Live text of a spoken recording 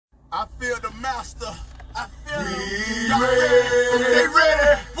I feel the master. I feel y'all ready? They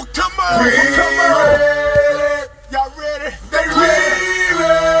ready? Well, come on. Well, come on. Y'all ready? They ready?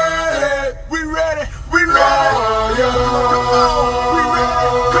 We ready? We ready? Come on. We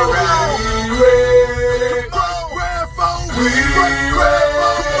ready? Come on. We ready? Come on. Grand phone. We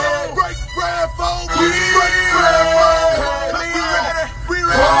ready? Break grand phone. We break grand phone. We ready? We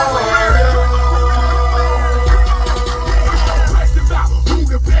ready?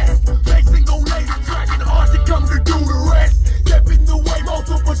 Come to do the rest. Stepping the way,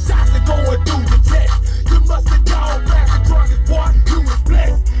 multiple shots are going through the chest. You must have gone back and drunk as boy, you was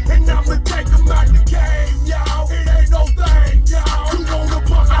blessed. And I'ma take them out the game, y'all. It ain't no thing, y'all. You wanna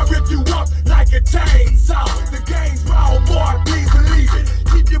buck, I rip you up like a chainsaw. The game's raw, boy, please believe it.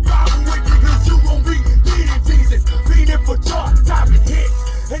 Keep your Bible with you, cause you gon' be needing Jesus. Feeding for chart, topping hits.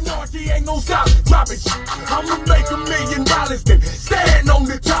 And RT ain't gon' stop dropping shit. I'ma make $1 million, then stand on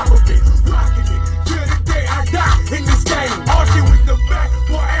the top of it. Rocking it. I die in this game. Archie with the back,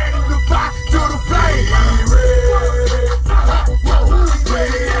 boy, adding the fire to the flame.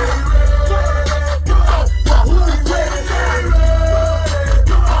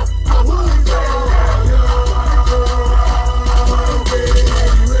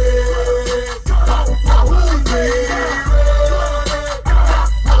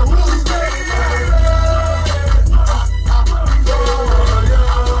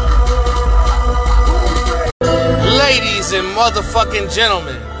 Ladies and motherfucking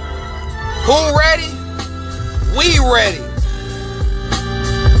gentlemen, who ready? We ready.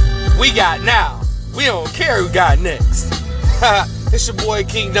 We got now. We don't care who got next. It's your boy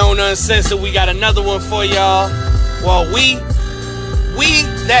King No Uncensored. We got another one for y'all. Well, we,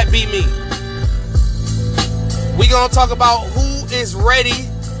 that be me. We gonna talk about who is ready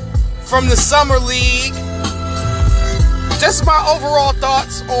from the Summer League. Just my overall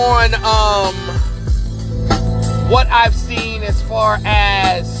thoughts on, what I've seen as far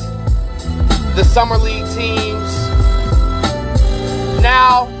as the Summer League teams.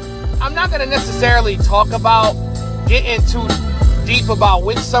 Now, I'm not going to necessarily get into deep about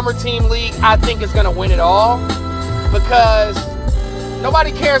which summer team league I think is going to win it all, because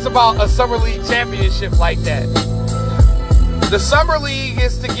nobody cares about a Summer League championship like that. The Summer League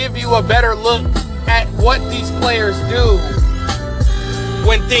is to give you a better look at what these players do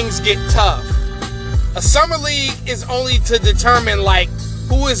when things get tough. A summer league is only to determine, like,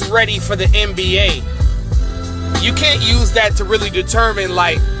 who is ready for the NBA. You can't use that to really determine,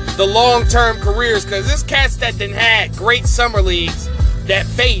 like, the long-term careers, because there's cats that done had great summer leagues that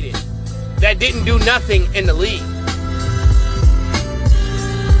faded, that didn't do nothing in the league.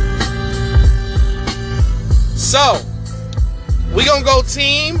 So, we gonna go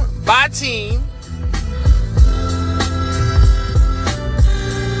team by team.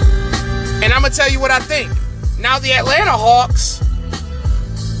 And I'm going to tell you what I think. Now, the Atlanta Hawks,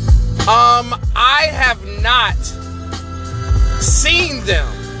 I have not seen them.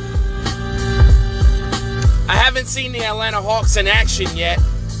 I haven't seen the Atlanta Hawks in action yet.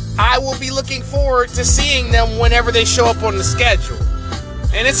 I will be looking forward to seeing them whenever they show up on the schedule.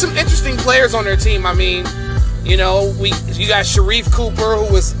 And it's some interesting players on their team. I mean, you know, you got Sharif Cooper,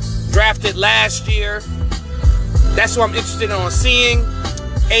 who was drafted last year. That's who I'm interested in seeing.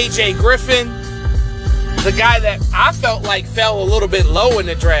 AJ Griffin, the guy that I felt like fell a little bit low in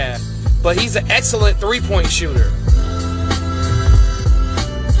the draft, but he's an excellent three-point shooter.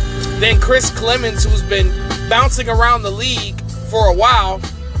 Then Chris Clemens, who's been bouncing around the league for a while.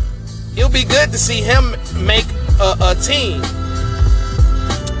 It'll be good to see him make a team.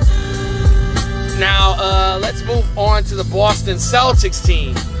 Now, let's move on to the Boston Celtics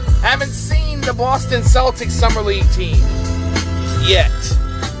team. Haven't seen the Boston Celtics Summer League team yet.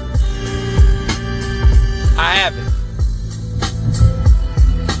 I haven't.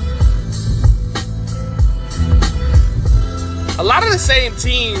 A lot of the same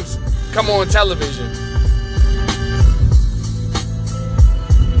teams come on television.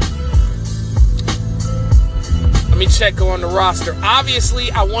 Let me check on the roster.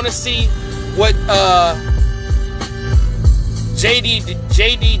 Obviously, I want to see what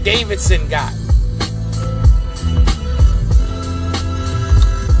JD Davidson got.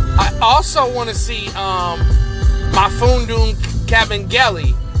 I also want to see Mafundun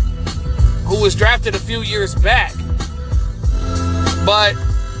Kabengele, who was drafted a few years back. But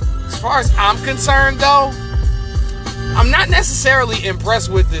as far as I'm concerned, though, I'm not necessarily impressed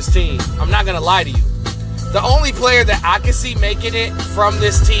with this team. I'm not going to lie to you. The only player that I can see making it from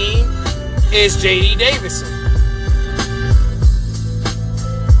this team is JD Davidson.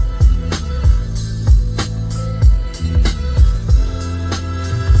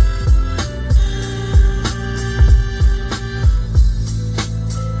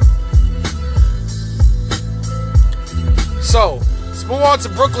 on to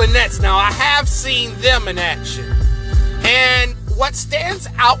Brooklyn Nets. Now, I have seen them in action. And what stands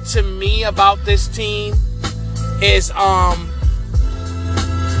out to me about this team is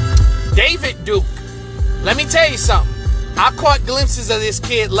David Duke. Let me tell you something. I caught glimpses of this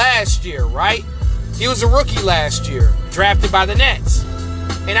kid last year, right? He was a rookie last year, drafted by the Nets.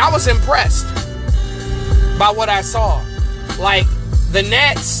 And I was impressed by what I saw. Like, the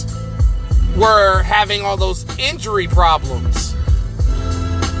Nets were having all those injury problems.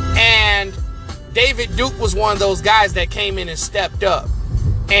 And David Duke was one of those guys that came in and stepped up.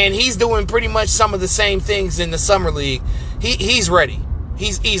 And he's doing pretty much some of the same things in the summer league. He's ready.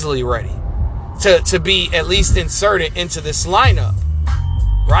 He's easily ready to be at least inserted into this lineup.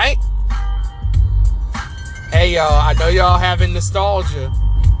 Right? Hey, y'all, I know y'all having nostalgia.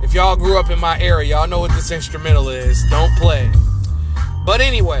 If y'all grew up in my era, y'all know what this instrumental is. Don't play. But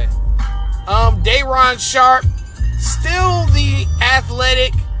anyway, Day'Ron Sharpe, still the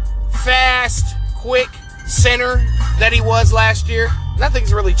athletic, fast, quick center that he was last year.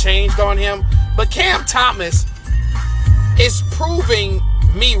 Nothing's really changed on him. But Cam Thomas is proving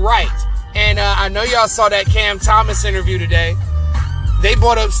me right. And I know y'all saw that Cam Thomas interview today. They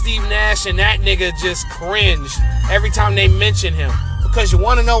brought up Steve Nash, and that nigga just cringed every time they mention him. Because you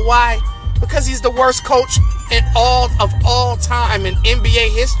want to know why? Because he's the worst coach in all time in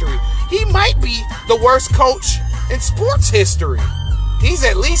NBA history. He might be the worst coach in sports history. He's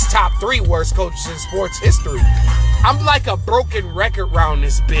at least top 3 worst coaches in sports history. I'm like a broken record round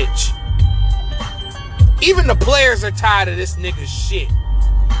this bitch. Even the players are tired of this nigga's shit.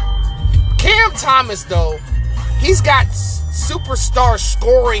 Cam Thomas, though, he's got superstar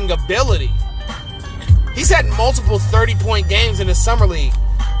scoring ability. He's had multiple 30-point games in the summer league.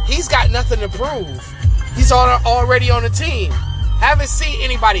 He's got nothing to prove. He's already on the team. Haven't seen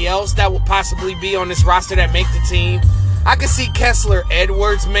anybody else that will possibly be on this roster that make the team. I could see Kessler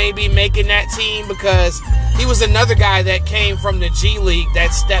Edwards maybe making that team because he was another guy that came from the G League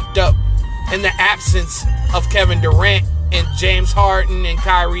that stepped up in the absence of Kevin Durant and James Harden and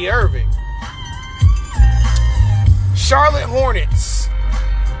Kyrie Irving. Charlotte Hornets.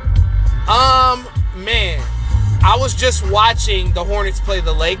 Man, I was just watching the Hornets play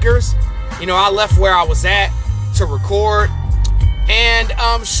the Lakers. You know, I left where I was at to record. And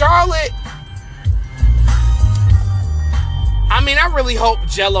Charlotte, I mean, I really hope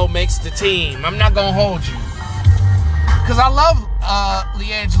Jello makes the team. I'm not going to hold you. Because I love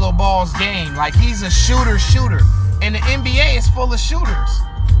LiAngelo Ball's game. Like, he's a shooter. And the NBA is full of shooters.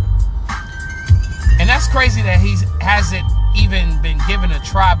 And that's crazy that he hasn't even been given a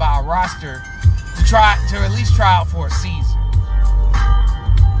try by a roster to at least try out for a season.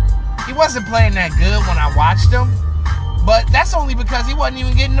 He wasn't playing that good when I watched him, but that's only because he wasn't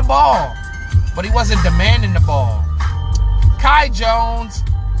even getting the ball. But he wasn't demanding the ball. Kai Jones,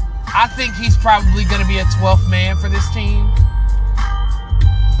 I think he's probably going to be a 12th man for this team.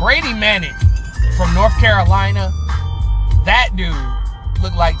 Brady Manick from North Carolina, that dude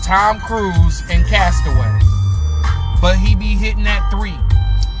looked like Tom Cruise in Castaway. But he be hitting that 3.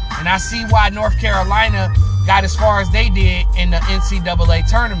 And I see why North Carolina got as far as they did in the NCAA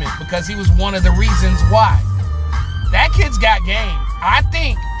tournament, because he was one of the reasons why. That kid's got game. I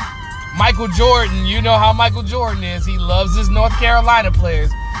think Michael Jordan, you know how Michael Jordan is. He loves his North Carolina players.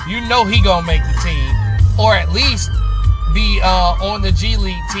 You know he gonna make the team, or at least be on the G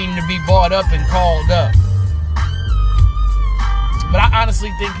League team to be bought up and called up. But I honestly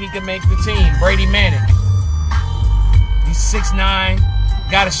think he can make the team. Brady Manick. He's 6'9",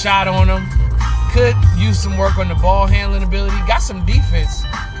 got a shot on him. Could use some work on the ball handling ability. Got some defense.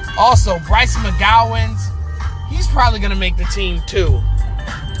 Also, Bryce McGowan, he's probably going to make the team too.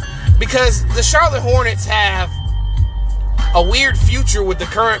 Because the Charlotte Hornets have a weird future with the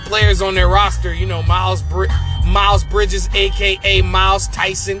current players on their roster. You know, Miles Bridges, a.k.a. Miles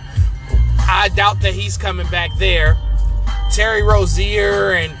Tyson. I doubt that he's coming back there. Terry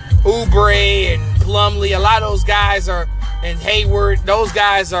Rozier and Oubre and Plumlee, a lot of those guys are, and Hayward, those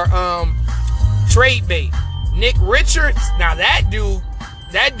guys are trade bait. Nick Richards, now that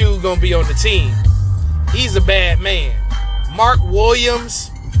dude gonna be on the team. He's a bad man. Mark Williams,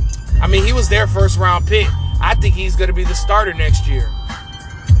 I mean, he was their first round pick. I think he's gonna be the starter next year.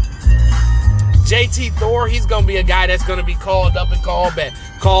 JT Thor, he's gonna be a guy that's gonna be called up and called back.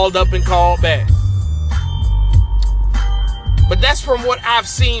 Called up and called back. But that's from what I've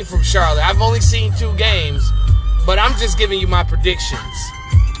seen from Charlotte. I've only seen 2 games, but I'm just giving you my predictions.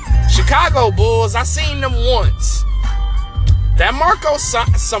 Chicago Bulls, I seen them once. That Marko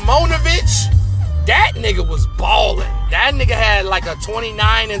Simonovic, that nigga was balling. That nigga had like a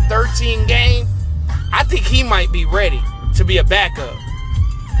 29-13 game. I think he might be ready to be a backup.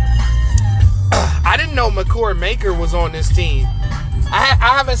 I didn't know McCord Maker was on this team. I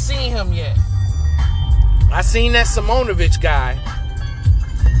haven't seen him yet. I seen that Simonovic guy.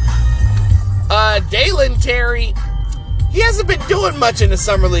 Dalen Terry, he hasn't been doing much in the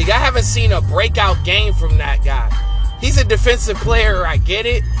summer league. I haven't seen a breakout game from that guy. He's a defensive player, I get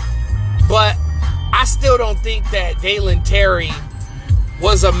it, but I still don't think that Dalen Terry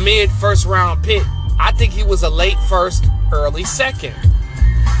was a mid-first round pick. I think he was a late first, early second.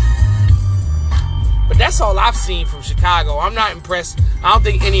 But that's all I've seen from Chicago. I'm not impressed. I don't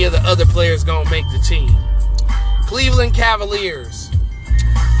think any of the other players going to make the team. Cleveland Cavaliers.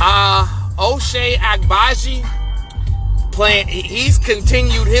 Ochai Agbaji playing. He's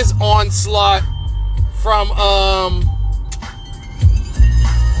continued his onslaught from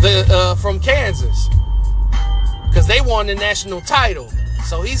Kansas because they won the national title.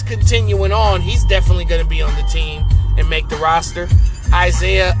 So he's continuing on. He's definitely going to be on the team and make the roster.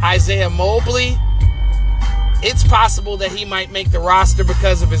 Isaiah Mobley. It's possible that he might make the roster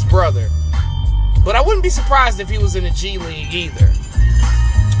because of his brother. But I wouldn't be surprised if he was in the G League either.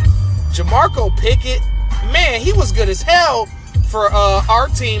 Jamarco Pickett, man, he was good as hell for our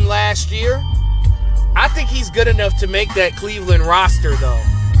team last year. I think he's good enough to make that Cleveland roster, though.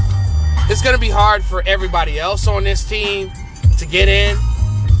 It's going to be hard for everybody else on this team to get in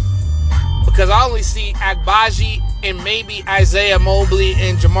because I only see Agbaji and maybe Isaiah Mobley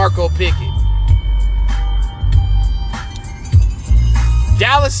and Jamarco Pickett.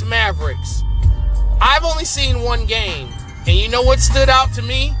 Dallas Mavericks. I've only seen one game, and you know what stood out to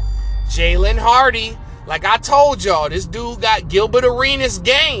me? Jalen Hardy. Like I told y'all, this dude got Gilbert Arenas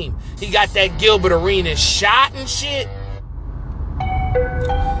game. He got that Gilbert Arenas shot and shit.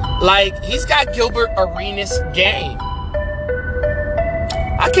 Like, he's got Gilbert Arenas game.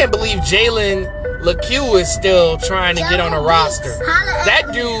 I can't believe Jalen LeCue is still trying to get on a roster.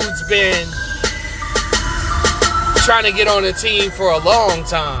 That dude's been trying to get on a team for a long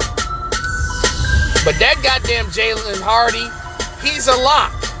time. But that goddamn Jalen Hardy, he's a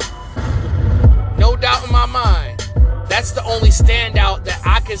lock. No doubt in my mind. That's the only standout that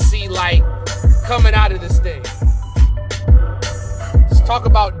I can see, like, coming out of this thing. Let's talk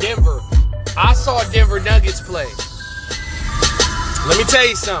about Denver. I saw Denver Nuggets play. Let me tell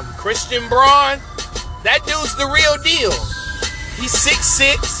you something. Christian Braun, that dude's the real deal. He's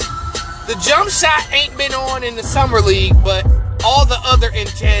 6'6". The jump shot ain't been on in the summer league, but all the other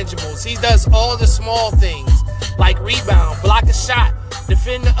intangibles. He does all the small things, like rebound, block a shot,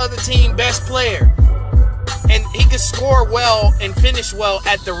 defend the other team best player. And he can score well and finish well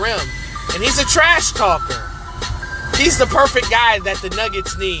at the rim. And he's a trash talker. He's the perfect guy that the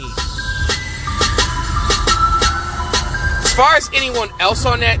Nuggets need. As far as anyone else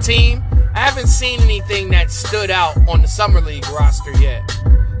on that team, I haven't seen anything that stood out on the Summer League roster yet.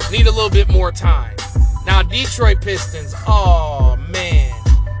 Need a little bit more time. Now, Detroit Pistons, oh man.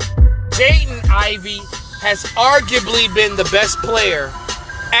 Jaden Ivey has arguably been the best player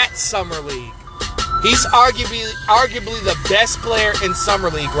at Summer League. He's arguably the best player in Summer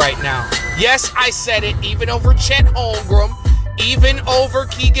League right now. Yes, I said it, even over Chet Holmgren, even over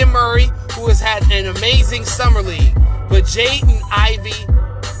Keegan Murray, who has had an amazing Summer League. But Jaden Ivey,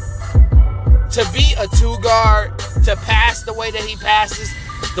 to be a two-guard, to pass the way that he passes,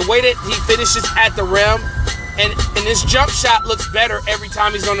 the way that he finishes at the rim, and his jump shot looks better every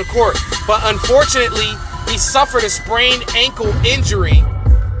time he's on the court. But unfortunately, he suffered a sprained ankle injury.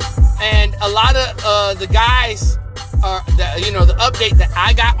 And a lot of the guys, the update that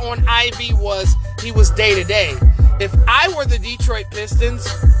I got on Ivy was he was day-to-day. If I were the Detroit Pistons,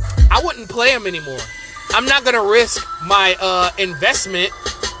 I wouldn't play him anymore. I'm not going to risk my investment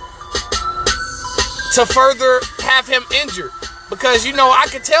to further have him injured. Because, I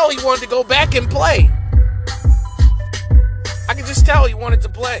could tell he wanted to go back and play. I could just tell he wanted to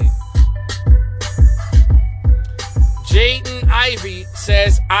play. Jaden Ivey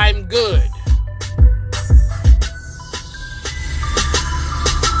says, I'm good.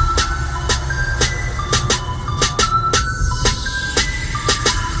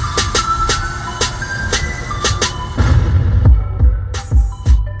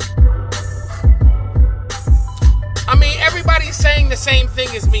 I mean, everybody's saying the same thing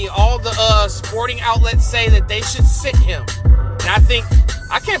as me. All the sporting outlets say that they should sit him. And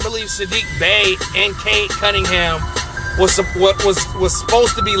I can't believe Sadiq Bey and Cade Cunningham was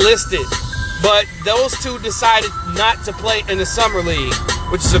supposed to be listed, but those two decided not to play in the Summer League,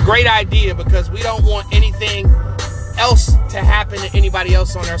 which is a great idea because we don't want anything else to happen to anybody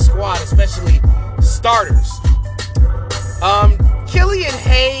else on our squad, especially starters. Killian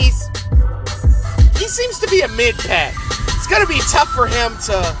Hayes, he seems to be a mid-pack. It's going to be tough for him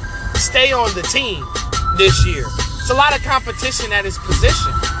to stay on the team this year. It's a lot of competition at his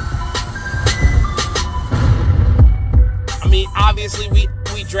position. I mean, obviously we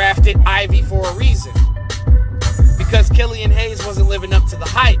drafted Ivy for a reason, because Killian Hayes wasn't living up to the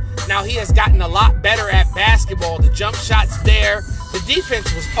hype. Now he has gotten a lot better at basketball. The jump shot's there. The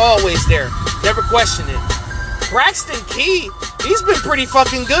defense was always there. Never questioned it. Braxton Key, he's been pretty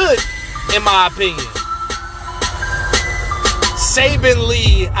fucking good, in my opinion. Saben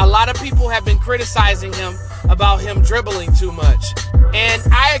Lee, a lot of people have been criticizing him about him dribbling too much. And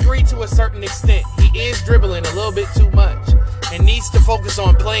I agree to a certain extent. He is dribbling a little bit too much and needs to focus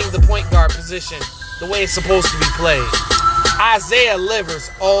on playing the point guard position the way it's supposed to be played. Isaiah Livers,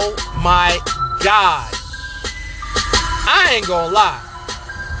 oh my God. I ain't gonna lie.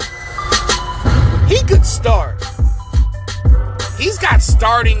 He could start. He's got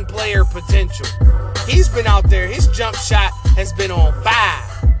starting player potential. He's been out there. His jump shot has been on fire.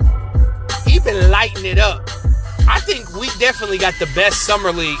 He's been lighting it up. I think we definitely got the best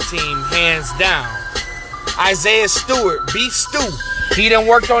summer league team, hands down. Isaiah Stewart, Beef Stew. He done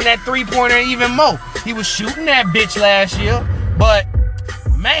worked on that three-pointer even more. He was shooting that bitch last year, but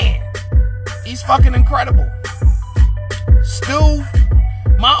man, he's fucking incredible. Stu,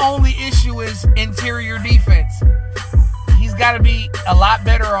 my only issue is interior defense. He's got to be a lot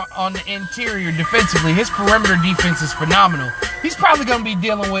better on the interior defensively. His perimeter defense is phenomenal. He's probably going to be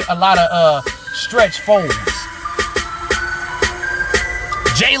dealing with a lot of stretch folds.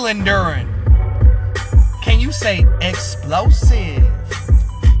 Jalen Duren. Can you say explosive?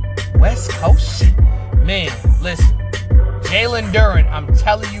 West Coast shit. Man, listen. Jalen Duren, I'm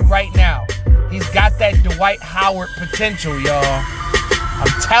telling you right now, he's got that Dwight Howard potential, y'all.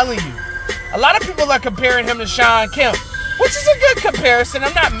 I'm telling you. A lot of people are comparing him to Shawn Kemp, which is a good comparison.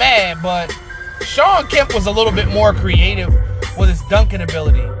 I'm not mad, but Shawn Kemp was a little bit more creative with his dunking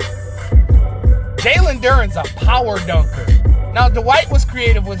ability. Jalen Duren's a power dunker. Now, Dwight was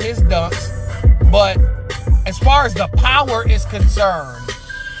creative with his dunks, but as far as the power is concerned,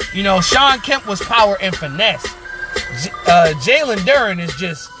 you know, Shawn Kemp was power and finesse. Jalen Duren is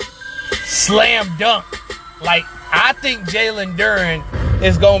just slam dunk. Like, I think Jalen Duren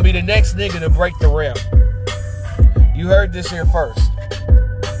is going to be the next nigga to break the rim. You heard this here first.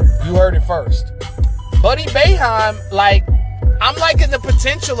 You heard it first. Buddy Boeheim, like, I'm liking the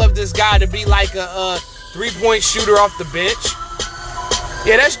potential of this guy to be like a three-point shooter off the bench.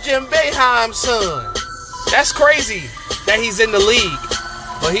 Yeah, that's Jim Boeheim's son. That's crazy that he's in the league.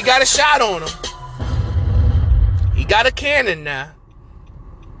 But he got a shot on him. He got a cannon now.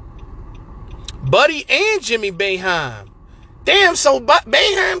 Buddy and Jimmy Boeheim. Damn, so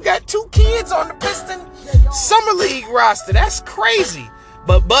Boeheim got 2 kids on the Piston Summer League roster. That's crazy.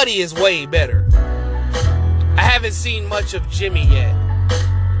 But Buddy is way better. I haven't seen much of Jimmy yet.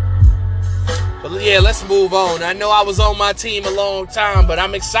 But yeah, let's move on. I know I was on my team a long time, but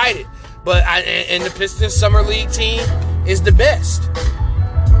I'm excited. But and the Pistons Summer League team is the best.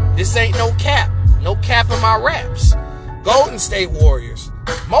 This ain't no cap. No cap in my raps. Golden State Warriors.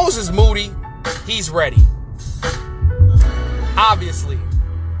 Moses Moody, he's ready. Obviously.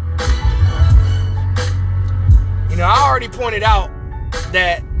 You know, I already pointed out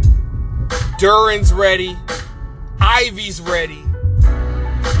that Duren's ready. Ivy's ready.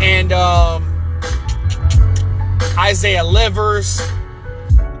 And Isaiah Livers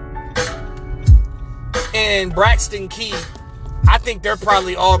and Braxton Key, I think they're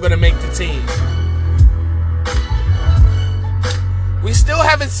probably all going to make the team. We still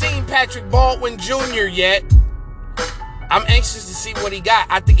haven't seen Patrick Baldwin Jr. yet. I'm anxious to see what he got.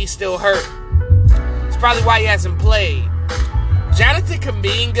 I think he's still hurt. It's probably why he hasn't played. Jonathan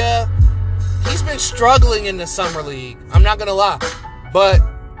Kuminga, he's been struggling in the Summer League. I'm not going to lie. But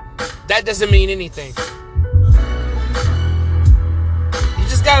that doesn't mean anything. You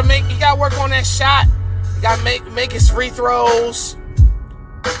just got to work on that shot. You got to make his free throws.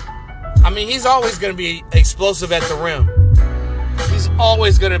 I mean, he's always going to be explosive at the rim. He's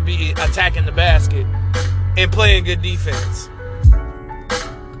always going to be attacking the basket and playing good defense.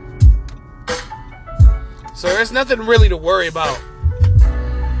 So there's nothing really to worry about.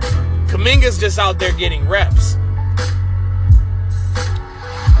 Kuminga's just out there getting reps.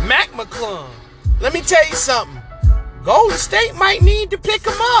 Mac McClung, let me tell you something. Golden State might need to pick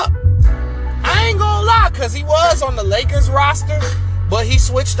him up. I ain't gonna lie, because he was on the Lakers roster, but he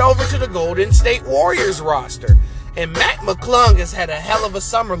switched over to the Golden State Warriors roster. And Mac McClung has had a hell of a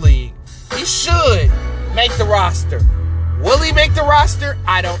summer league. He should make the roster. Will he make the roster?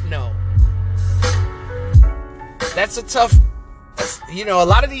 I don't know. That's a tough, you know, a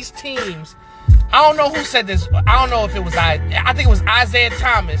lot of these teams, I don't know who said this. I don't know if it was I think it was Isaiah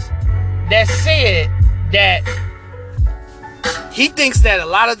Thomas that said that he thinks that a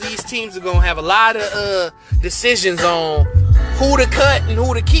lot of these teams are going to have a lot of decisions on who to cut and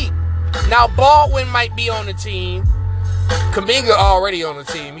who to keep. Now, Baldwin might be on the team. Kuminga already on the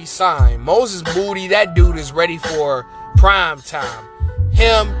team. He signed. Moses Moody, that dude is ready for prime time.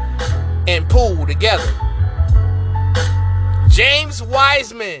 Him and Poole together. James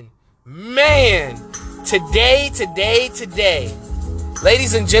Wiseman. Man, today.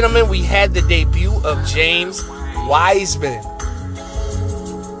 Ladies and gentlemen, we had the debut of James Wiseman.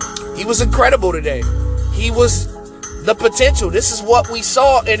 He was incredible today. He was the potential. This is what we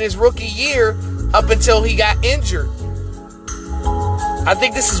saw in his rookie year up until he got injured. I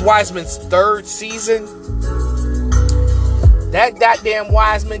think this is Wiseman's third season. That goddamn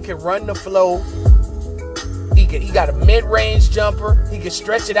Wiseman can run the flow. He got a mid-range jumper. He can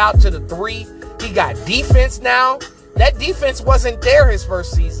stretch it out to the 3. He got defense now. That defense wasn't there his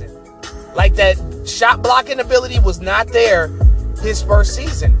first season. Like, that shot blocking ability was not there his first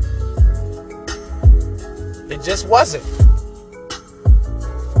season. It just wasn't.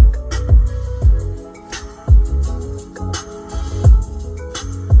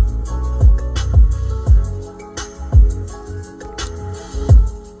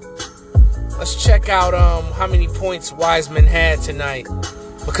 Let's check out how many points Wiseman had tonight.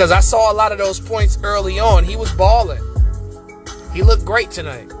 Because I saw a lot of those points early on. He was balling. He looked great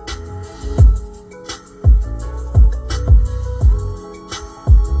tonight.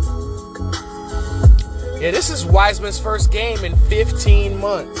 Yeah, this is Wiseman's first game in 15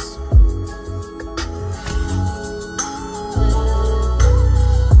 months.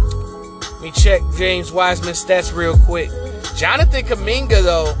 Let me check James Wiseman's stats real quick. Jonathan Kuminga,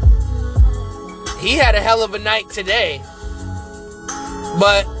 though, he had a hell of a night today.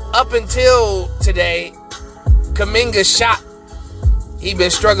 But up until today, Kuminga's shot, he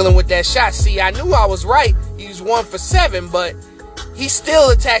been struggling with that shot. See, I knew I was right. He was 1 for 7, but he still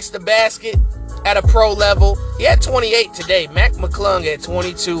attacks the basket at a pro level. He had 28 today. Mac McClung had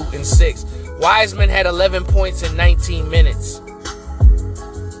 22 and 6. Wiseman had 11 points in 19 minutes.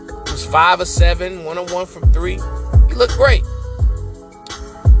 He was 5 of 7, 1 of 1 from 3. He looked great.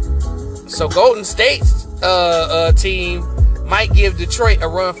 So Golden State's team might give Detroit a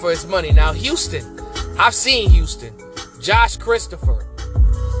run for its money. Now, Houston, I've seen Houston. Josh Christopher.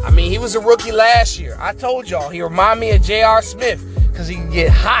 I mean, he was a rookie last year. I told y'all, he reminded me of J.R. Smith because he can get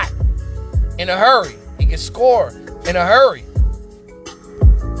hot in a hurry. He can score in a hurry.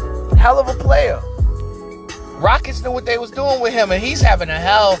 Hell of a player. Rockets knew what they was doing with him, and he's having a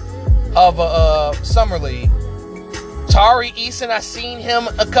hell of a summer league. Tari Eason, I seen him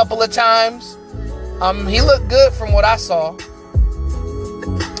a couple of times. He looked good from what I saw.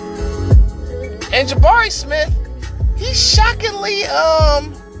 And Jabari Smith, he's shockingly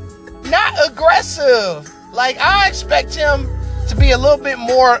not aggressive. Like, I expect him to be a little bit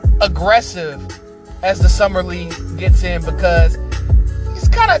more aggressive as the summer league gets in because he's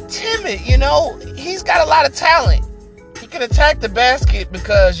kind of timid, you know. He's got a lot of talent. He can attack the basket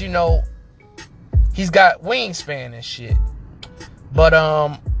because, you know, he's got wingspan and shit. But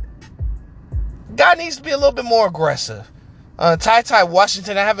guy needs to be a little bit more aggressive. Ty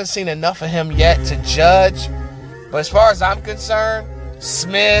Washington, I haven't seen enough of him yet to judge. But as far as I'm concerned,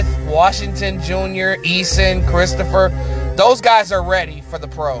 Smith, Washington Jr., Eason, Christopher, those guys are ready for the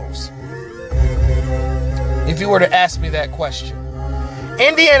pros. If you were to ask me that question.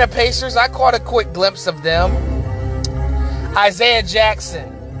 Indiana Pacers, I caught a quick glimpse of them. Isaiah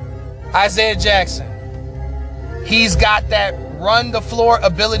Jackson. He's got that run the floor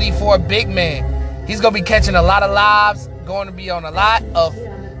ability for a big man. He's going to be catching a lot of lobs, going to be on a lot of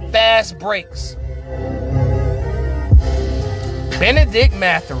fast breaks. Benedict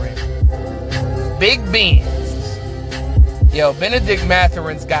Mathurin. Big Benz. Yo, Benedict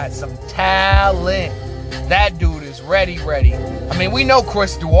Mathurin's got some talent. That dude is ready. I mean, we know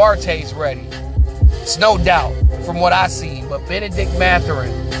Chris Duarte's ready. It's no doubt from what I seen. But Benedict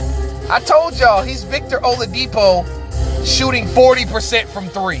Mathurin, I told y'all, he's Victor Oladipo shooting 40% from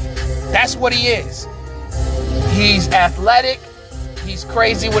 3. That's what he is. He's athletic. He's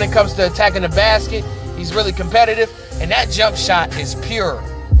crazy when it comes to attacking the basket. He's really competitive. And that jump shot is pure.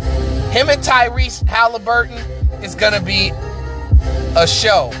 Him and Tyrese Halliburton is going to be a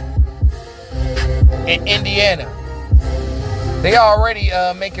show in Indiana. They are already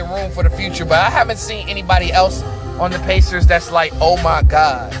making room for the future, but I haven't seen anybody else on the Pacers that's like, oh my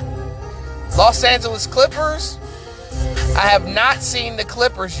God. Los Angeles Clippers, I have not seen the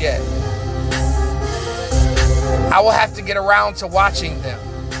Clippers yet. I will have to get around to watching them.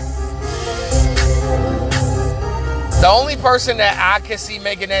 The only person that I can see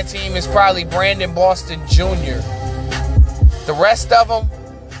making that team is probably Brandon Boston Jr. The rest of them,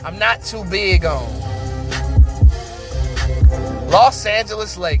 I'm not too big on. Los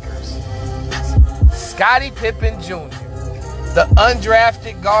Angeles Lakers. Scottie Pippen Jr., the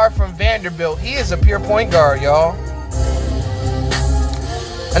undrafted guard from Vanderbilt. He is a pure point guard, y'all.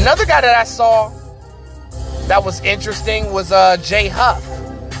 Another guy that I saw that was interesting was Jay Huff.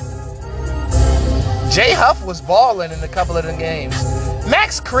 Jay Huff was balling in a couple of the games.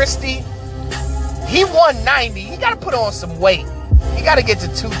 Max Christie, he won 90. He got to put on some weight. He got to get to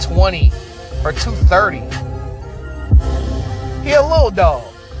 220 or 230. He a little dog.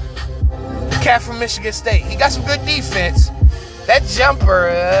 The cat from Michigan State. He got some good defense. That jumper,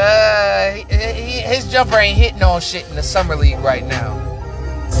 his jumper ain't hitting on shit in the summer league right now.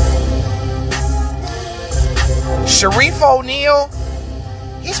 Sharif O'Neal,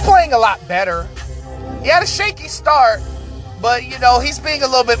 he's playing a lot better. He had a shaky start, but, you know, he's being a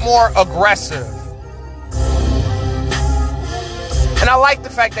little bit more aggressive. And I like the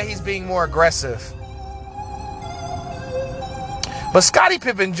fact that he's being more aggressive. But Scottie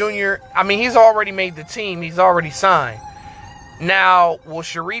Pippen Jr., I mean, he's already made the team. He's already signed. Now, will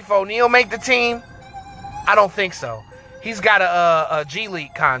Sharif O'Neal make the team? I don't think so. He's got a G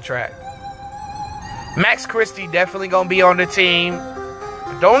League contract. Max Christie definitely going to be on the team.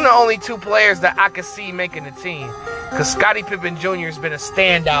 Those are the only two players that I could see making the team. Because Scottie Pippen Jr. has been a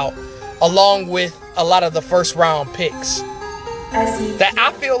standout along with a lot of the first round picks. That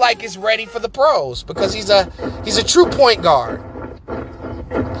I feel like is ready for the pros. Because he's a true point guard.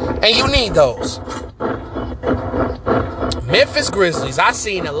 And you need those. Memphis Grizzlies, I've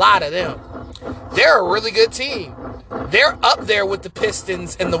seen a lot of them. They're a really good team. They're up there with the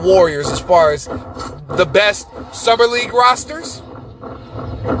Pistons and the Warriors as far as the best summer league rosters.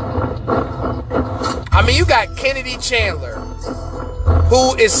 I mean, you got Kennedy Chandler,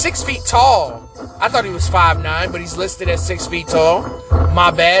 who is 6 feet tall. I thought he was 5'9", but he's listed as 6 feet tall.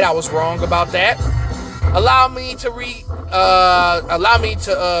 My bad, I was wrong about that. Allow me to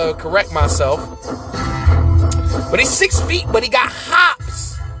correct myself. But he's 6 feet, but he got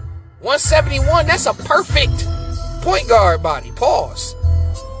hops. 171, that's a perfect point guard body. Pause.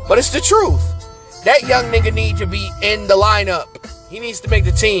 But it's the truth. That young nigga needs to be in the lineup. He needs to make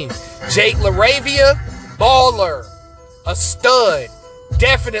the team. Jake LaRavia, baller. A stud.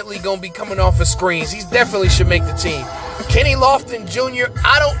 Definitely going to be coming off of screens. He definitely should make the team. Kenny Lofton Jr.,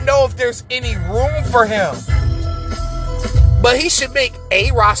 I don't know if there's any room for him. But he should make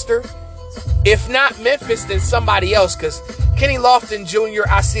a roster. If not Memphis, then somebody else. Because Kenny Lofton Jr.,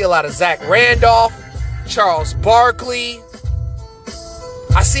 I see a lot of Zach Randolph, Charles Barkley.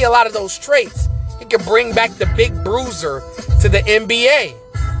 I see a lot of those traits. He can bring back the big bruiser to the NBA.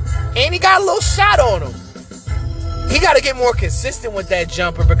 And he got a little shot on him. He got to get more consistent with that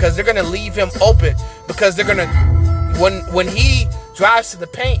jumper because they're going to leave him open. Because they're going to, when he drives to the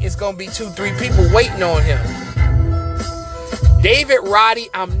paint, it's going to be 2-3 people waiting on him. David Roddy,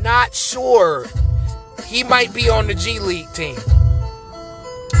 I'm not sure. He might be on the G League team.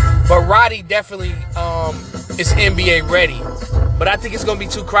 But Roddy definitely is NBA ready. But I think it's going to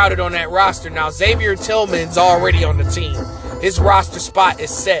be too crowded on that roster. Now, Xavier Tillman's already on the team. His roster spot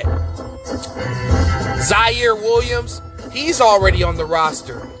is set. Zaire Williams, he's already on the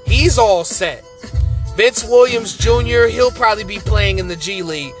roster. He's all set. Vince Williams Jr., he'll probably be playing in the G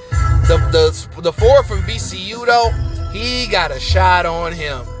League. The forward from VCU, though, he got a shot on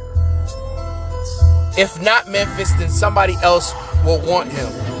him. If not Memphis, then somebody else will want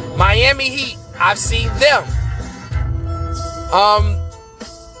him. Miami Heat, I've seen them.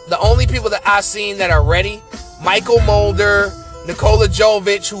 The only people that I've seen that are ready, Michael Mulder, Nikola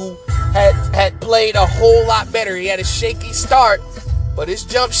Jovic, who had played a whole lot better. He had a shaky start, but his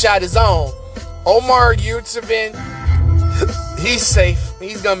jump shot is on. Omar Yurtseven, he's safe.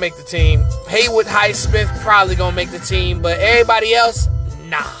 He's going to make the team. Haywood Highsmith probably going to make the team, but everybody else,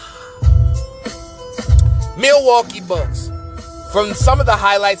 nah. Milwaukee Bucks. From some of the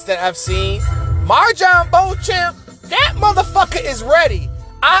highlights that I've seen, MarJon Beauchamp, that motherfucker is ready.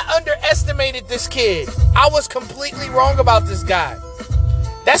 I underestimated this kid. I was completely wrong about this guy.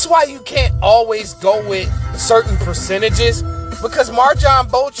 That's why you can't always go with certain percentages, because MarJon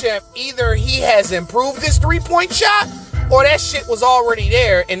Beauchamp, either he has improved his three-point shot or that shit was already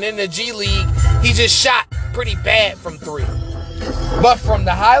there, and in the G League, he just shot pretty bad from three. But from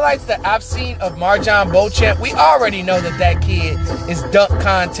the highlights that I've seen of MarJon Beauchamp, we already know that kid is dunk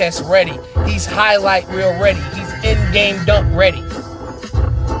contest ready. He's highlight reel ready. He's in-game dunk ready.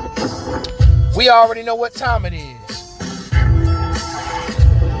 We already know what time it is.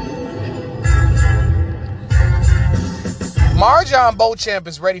 MarJon Beauchamp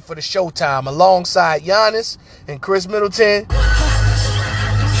is ready for the showtime alongside Giannis and Chris Middleton.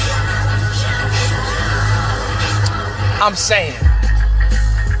 I'm saying,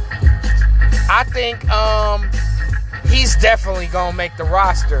 I think he's definitely going to make the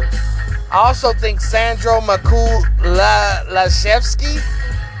roster. I also think Sandro Makulashevsky,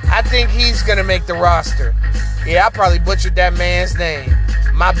 I think he's going to make the roster. Yeah, I probably butchered that man's name.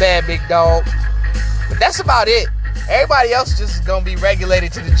 My bad, big dog. But that's about it. Everybody else just is going to be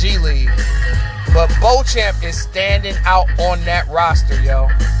regulated to the G League. But Beauchamp is standing out on that roster, yo.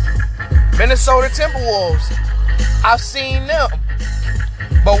 Minnesota Timberwolves, I've seen them.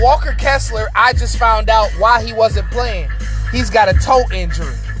 But Walker Kessler, I just found out why he wasn't playing. He's got a toe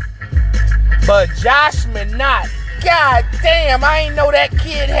injury. But Josh Minott, god damn, I ain't know that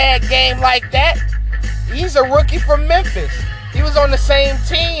kid had game like that. He's a rookie from Memphis. He was on the same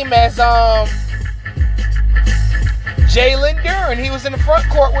team as Jalen Duren. He was in the front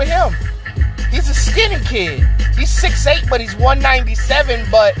court with him. He's a skinny kid. He's 6'8", but he's 197,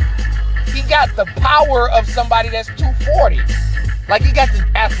 but he got the power of somebody that's 240. Like, he got the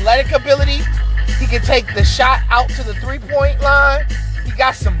athletic ability. He can take the shot out to the three-point line. He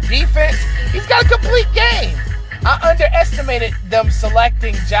got some defense. He's got a complete game. I underestimated them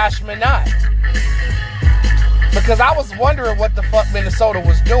selecting Josh Minott because I was wondering what the fuck Minnesota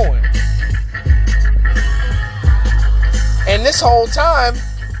was doing. And this whole time,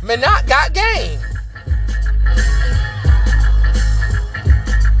 Minott got game.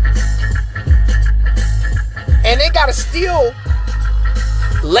 And they got a steal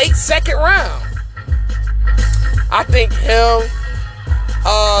late second round. I think him,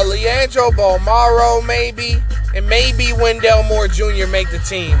 Leandro Bolmaro maybe, and maybe Wendell Moore Jr. make the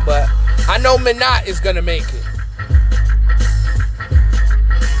team. But I know Minott is going to make it.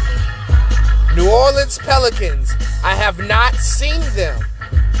 New Orleans Pelicans. I have not seen them.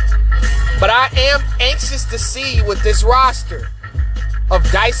 But I am anxious to see with this roster of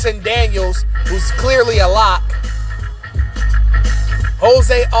Dyson Daniels, who's clearly a lock.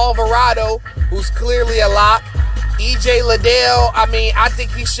 Jose Alvarado, who's clearly a lock. EJ Liddell, I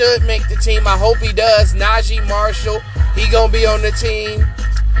think he should make the team. I hope he does. Najee Marshall, he gonna be on the team.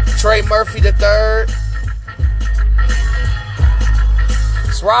 Trey Murphy III.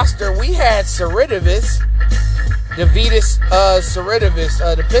 This roster, we had Saridavis, Davidas Saridavis,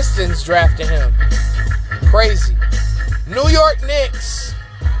 the Pistons drafted him. Crazy. New York Knicks,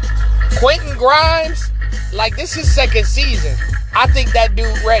 Quentin Grimes, like this is his second season. I think that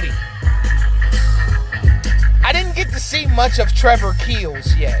dude ready. I didn't get to see much of Trevor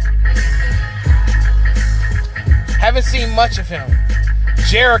Keels yet. Haven't seen much of him.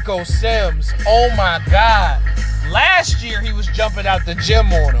 Jericho Sims, oh my God. Last year he was jumping out the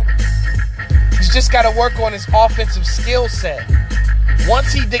gym on him. He's just got to work on his offensive skill set.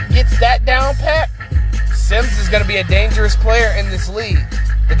 Once he gets that down pat, Sims is going to be a dangerous player in this league.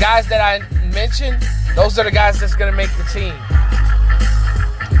 The guys that I mentioned, those are the guys that's going to make the team.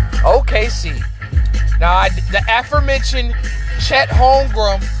 OKC. Now, the aforementioned Chet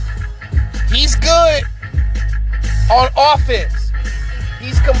Holmgren, he's good on offense.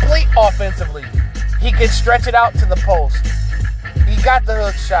 He's complete offensively. He can stretch it out to the post. He got the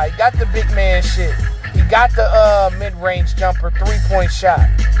hook shot. He got the big man shit. He got the mid-range jumper, three-point shot,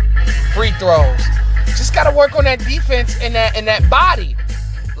 free throws. Just got to work on that defense and that body.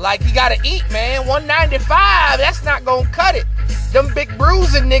 Like, he got to eat, man. 195, that's not going to cut it. Them big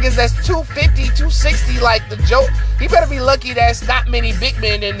bruising niggas that's 250, 260 like the joke. He better be lucky there's not many big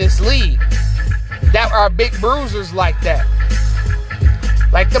men in this league that are big bruisers like that.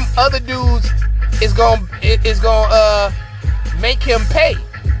 Like, them other dudes is going to make him pay.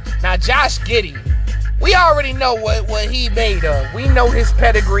 Now, Josh Giddey, we already know what he made of. We know his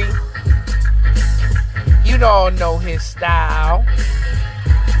pedigree. You don't know his style.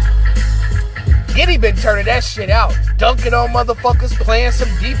 Giddey been turning that shit out. Dunking on motherfuckers, playing some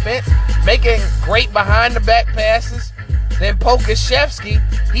defense, making great behind-the-back passes. Then Pokashevsky,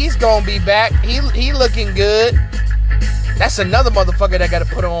 he's going to be back. He looking good. That's another motherfucker that got to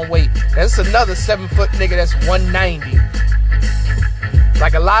put on weight. That's another 7-foot nigga that's 190.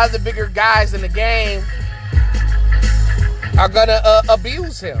 Like, a lot of the bigger guys in the game are going to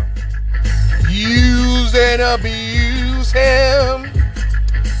abuse him. Use and abuse him.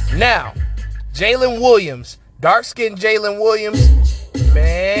 Now, Jalen Williams, dark-skinned Jalen Williams,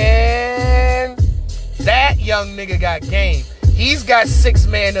 man, that young nigga got game. He's got 6th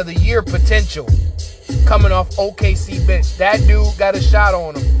Man of the Year potential coming off OKC bench. That dude got a shot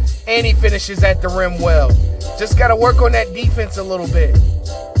on him, and he finishes at the rim well. Just got to work on that defense a little bit.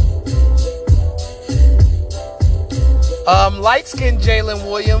 Light-skinned Jalen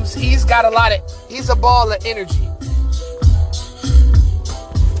Williams, he's a ball of energy.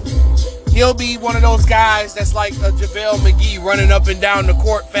 He'll be one of those guys that's like a JaVale McGee running up and down the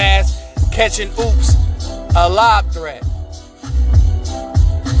court fast, catching oops, a lob threat.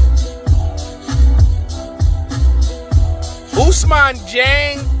 Ousmane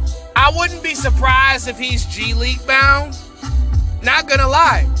Dieng, I wouldn't be surprised if he's G League bound. Not gonna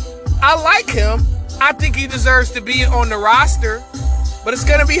lie. I like him. I think he deserves to be on the roster, but it's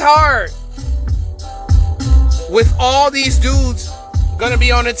gonna be hard with all these dudes gonna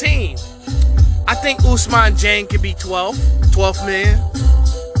be on the team. I think Ousmane Dieng could be 12th man.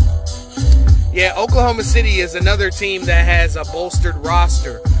 Yeah, Oklahoma City is another team that has a bolstered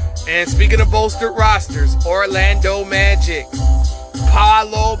roster. And speaking of bolstered rosters, Orlando Magic,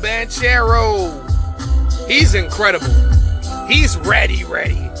 Paolo Banchero. He's incredible. He's ready.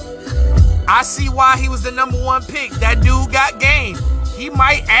 I see why he was the #1 pick. That dude got game. He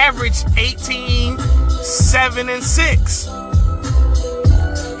might average 18, 7, and 6.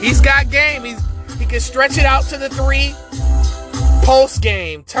 He's got game. He can stretch it out to the 3. Post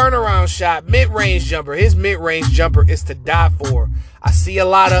game, turnaround shot, mid-range jumper. His mid-range jumper is to die for. I see a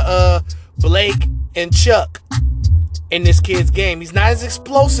lot of Blake and Chuck in this kid's game. He's not as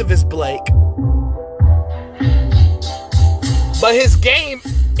explosive as Blake, but his game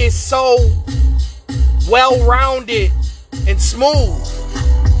is so well-rounded and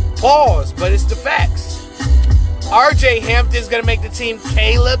smooth. Pause, but it's the facts. RJ Hampton's going to make the team.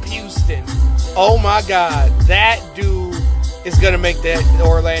 Caleb Houston. Oh my God. That dude is going to make that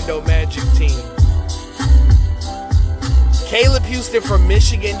Orlando Magic team. Caleb Houston from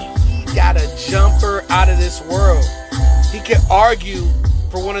Michigan, he got a jumper out of this world. He can argue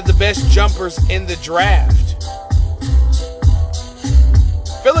for one of the best jumpers in the draft.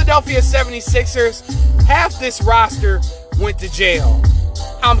 Philadelphia 76ers, half this roster went to jail.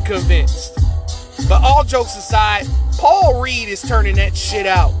 I'm convinced. But all jokes aside, Paul Reed is turning that shit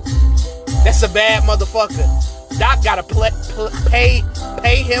out. That's a bad motherfucker. Doc got to pay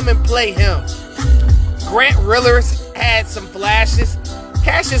him and play him. Grant Rillers had some flashes.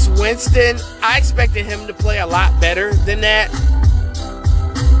 Cassius Winston, I expected him to play a lot better than that.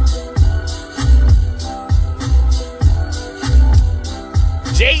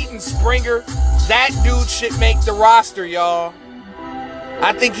 Jaden Springer, that dude should make the roster, y'all.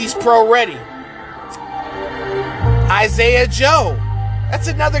 I think he's pro ready. Isaiah Joe, that's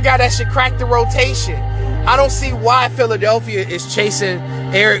another guy that should crack the rotation. I don't see why Philadelphia is chasing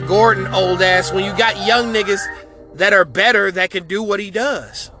Eric Gordon, old ass, when you got young niggas that are better that can do what he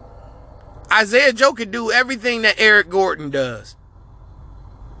does. Isaiah Joe can do everything that Eric Gordon does,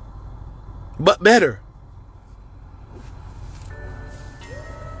 but better.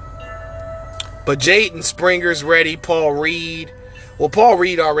 But Jaden Springer's ready. Paul Reed. Well, Paul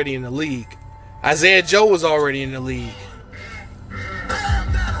Reed already in the league. Isaiah Joe was already in the league.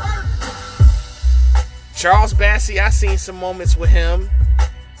 Charles Bassey, I seen some moments with him.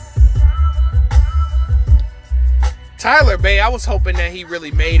 Tyler Bay, I was hoping that he really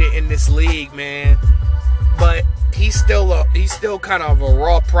made it in this league, man. But he's still kind of a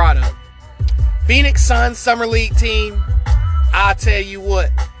raw product. Phoenix Suns Summer League team, I'll tell you what.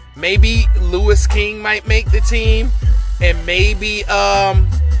 Maybe Lewis King might make the team, and maybe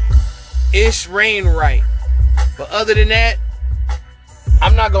Ish Wainwright. But other than that,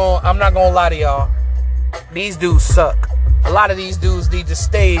 I'm not gonna lie to y'all. These dudes suck. A lot of these dudes need to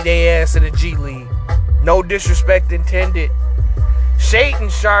stay their ass in the G League. No disrespect intended.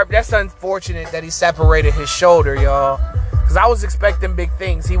 Shaedon Sharpe, that's unfortunate that he separated his shoulder, y'all. Because I was expecting big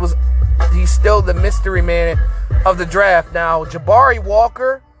things. He's still the mystery man of the draft. Now, Jabari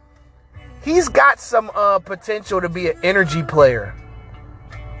Walker, he's got some potential to be an energy player.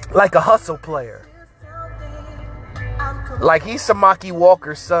 Like a hustle player. Like, he's Samaki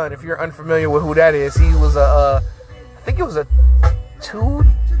Walker's son. If you're unfamiliar with who that is, he was I think it was a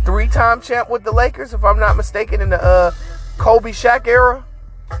 2-3-time champ with the Lakers, if I'm not mistaken, in the Kobe Shaq era.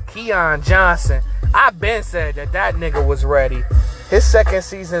 Keon Johnson. I've been said that nigga was ready. His second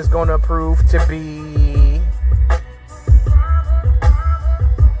season is going to prove to be...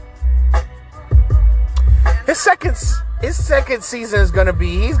 His second season is going to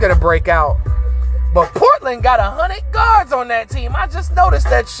be... He's going to break out. But Portland got 100 guards on that team. I just noticed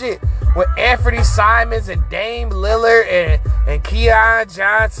that shit. With Anthony Simons and Dame Lillard and Keon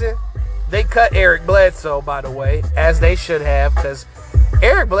Johnson. They cut Eric Bledsoe, by the way, as they should have, because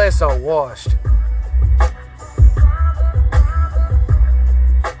Eric Bledsoe washed.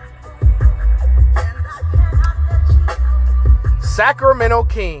 Sacramento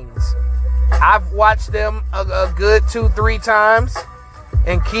Kings. I've watched them a good 2-3 times.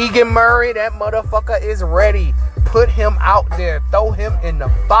 And Keegan Murray, that motherfucker is ready. Put him out there. Throw him in the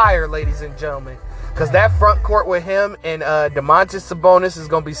fire, ladies and gentlemen. Because that front court with him and Domantas Sabonis is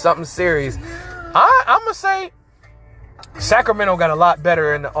going to be something serious. I'm going to say Sacramento got a lot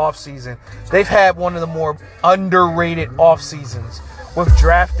better in the offseason. They've had one of the more underrated offseasons with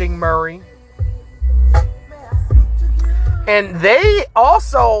drafting Murray. And they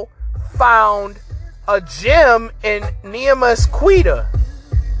also found a gem in Neemias Queta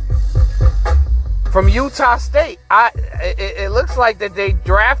from Utah State. It looks like that they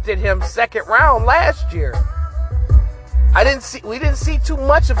drafted him second round last year. We didn't see too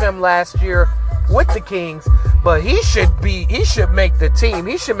much of him last year with the Kings, but he should make the team.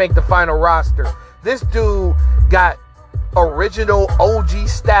 He should make the final roster. This dude got original OG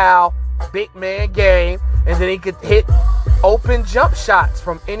style big man game, and then he could hit open jump shots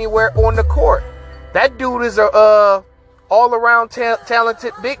from anywhere on the court. That dude is a all-around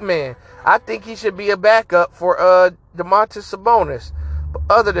talented big man. I think he should be a backup for Domantas Sabonis. But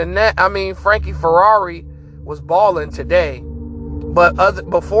other than that, I mean, Frankie Ferrari was balling today. But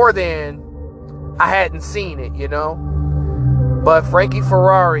before then, I hadn't seen it, you know. But Frankie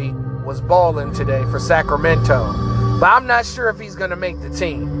Ferrari was balling today for Sacramento. But I'm not sure if he's going to make the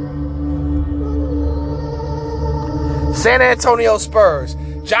team. San Antonio Spurs.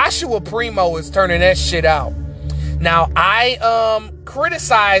 Joshua Primo is turning that shit out. Now, I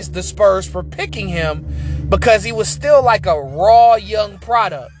criticized the Spurs for picking him because he was still like a raw young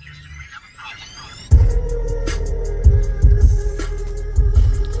product.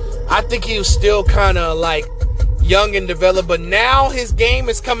 I think he was still kind of like young and developed, but now his game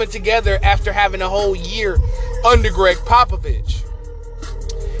is coming together after having a whole year under Greg Popovich.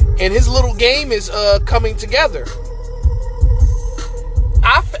 And his little game is coming together.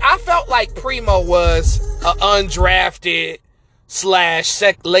 I felt like Primo was an undrafted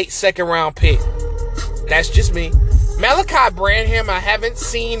 / late second round pick. That's just me. Malachi Branham, I haven't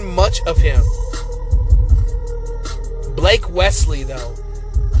seen much of him. Blake Wesley, though,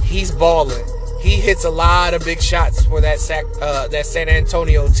 he's balling. He hits a lot of big shots for that San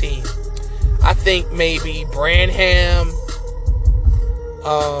Antonio team. I think maybe Branham,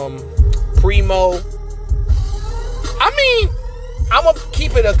 Primo. I mean, I'm going to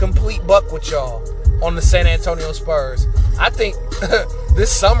keep it a complete buck with y'all on the San Antonio Spurs. I think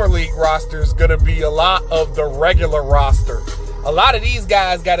this Summer League roster is going to be a lot of the regular roster. A lot of these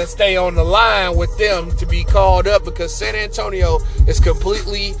guys got to stay on the line with them to be called up because San Antonio is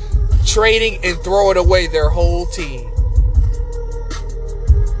completely trading and throwing away their whole team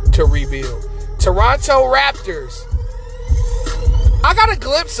to rebuild. Toronto Raptors. I got a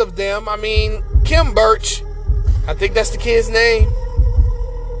glimpse of them. I mean, Kim Birch, I think that's the kid's name.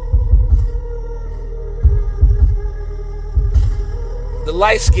 The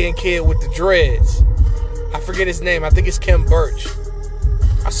light-skinned kid with the dreads. I forget his name. I think it's Kim Birch.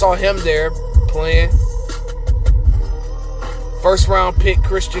 I saw him there playing. First round pick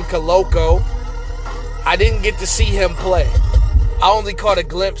Christian Koloko. I didn't get to see him play. I only caught a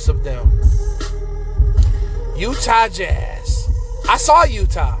glimpse of them. Utah Jazz. I saw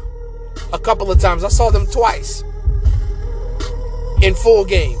Utah a couple of times. I saw them twice in full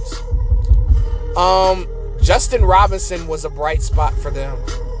games. Justin Robinson was a bright spot for them.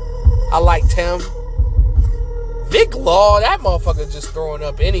 I liked him. Vic Law, that motherfucker just throwing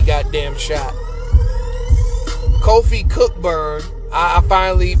up any goddamn shot. Kofi Cockburn, I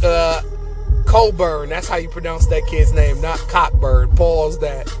finally, Coburn, that's how you pronounce that kid's name, not Cockburn. Pause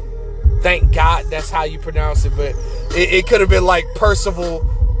that. Thank God that's how you pronounce it, but it could have been like Percival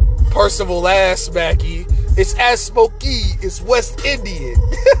Asmacky. It's Asmoky, it's West Indian.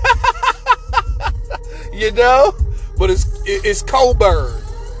 You know? But it's Coburn.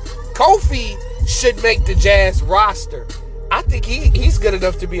 Kofi should make the Jazz roster. I think he's good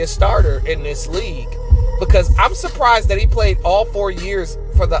enough to be a starter in this league. Because I'm surprised that he played all 4 years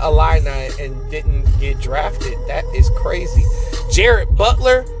for the Illini and didn't get drafted. That is crazy. Jared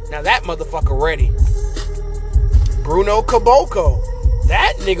Butler, now that motherfucker ready. Bruno Caboclo,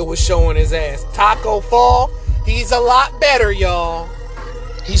 that nigga was showing his ass. Taco Fall, he's a lot better, y'all.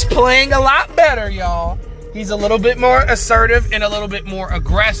 He's playing a lot better, y'all. He's a little bit more assertive and a little bit more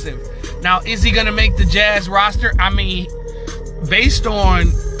aggressive. Now, is he going to make the Jazz roster? I mean, based on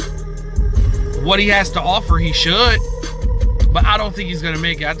what he has to offer, he should. But I don't think he's going to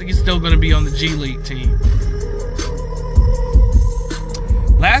make it. I think he's still going to be on the G League team.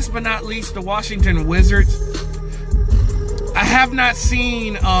 Last but not least, the Washington Wizards. I have not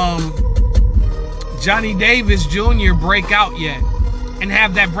seen Johnny Davis Jr. break out yet. and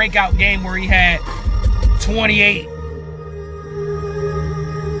have that breakout game where he had 28.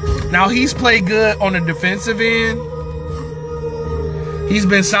 Now, he's played good on the defensive end. He's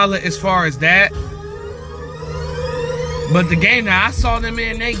been solid as far as that. But the game that I saw them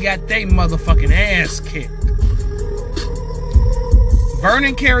in, they got their motherfucking ass kicked.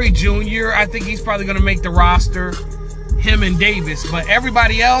 Vernon Carey Jr., I think he's probably going to make the roster. Him and Davis. But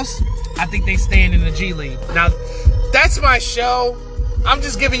everybody else, I think they stand in the G League. Now, that's my show. I'm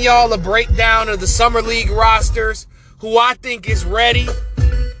just giving y'all a breakdown of the Summer League rosters, who I think is ready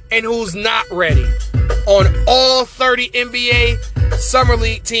and who's not ready on all 30 NBA Summer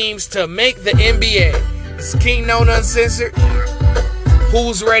League teams to make the NBA. It's King No None Censored.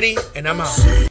 Who's ready? And I'm out.